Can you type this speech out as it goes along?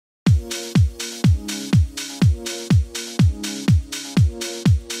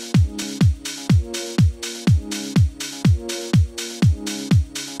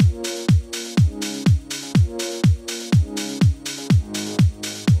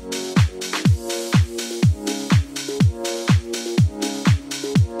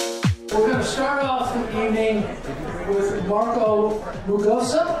start off the evening with Marko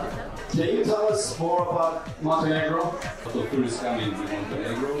Mugosa. Can you tell us more about Montenegro? The tourists coming to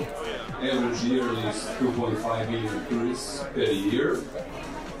Montenegro. Average yearly is 2.5 million tourists per year.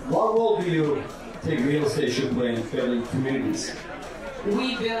 What role do you think real estate should play in building communities?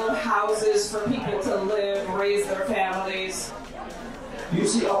 We build houses for people to live, raise their families. Do you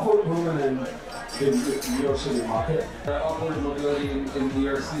see upward movement in the New York City market? Upward mobility in New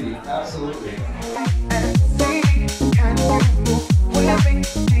York City, absolutely.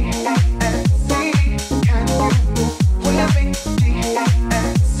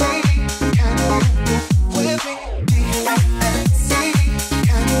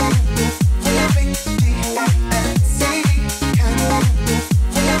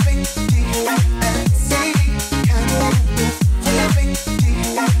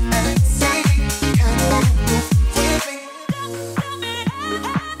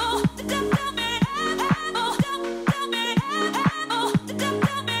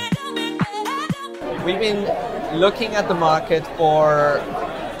 We've been looking at the market for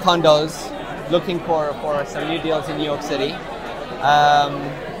condos, looking for some new deals in New York City.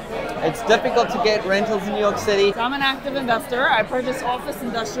 It's difficult to get rentals in New York City. I'm an active investor. I purchase office,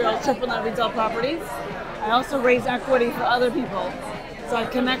 industrial, triple net retail properties. I also raise equity for other people. So I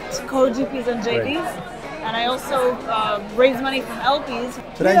connect co-GPs and JVs. And I also raise money from LPs.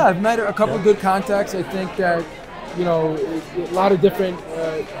 Yeah, I've met a couple of good contacts. I think that, you know, a lot of different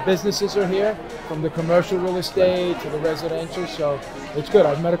businesses are here, from the commercial real estate to the residential, so it's good.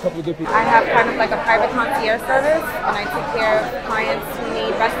 I've met a couple of good people. I have kind of like a private concierge service, and I take care of clients who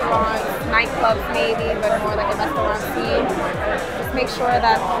need restaurants, nightclubs maybe, but more like a restaurant scene. Just make sure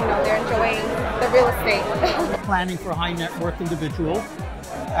that, you know, they're enjoying the real estate. Planning for a high net worth individual,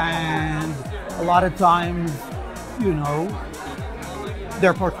 and a lot of times, you know,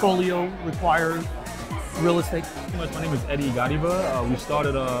 their portfolio requires real estate. My name is Eddie Gariba. We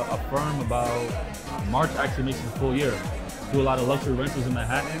started a firm about March, actually makes it a full year. Do a lot of luxury rentals in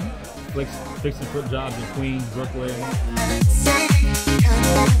Manhattan, fix and flip jobs in Queens, Brooklyn.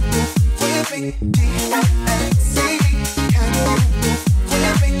 Can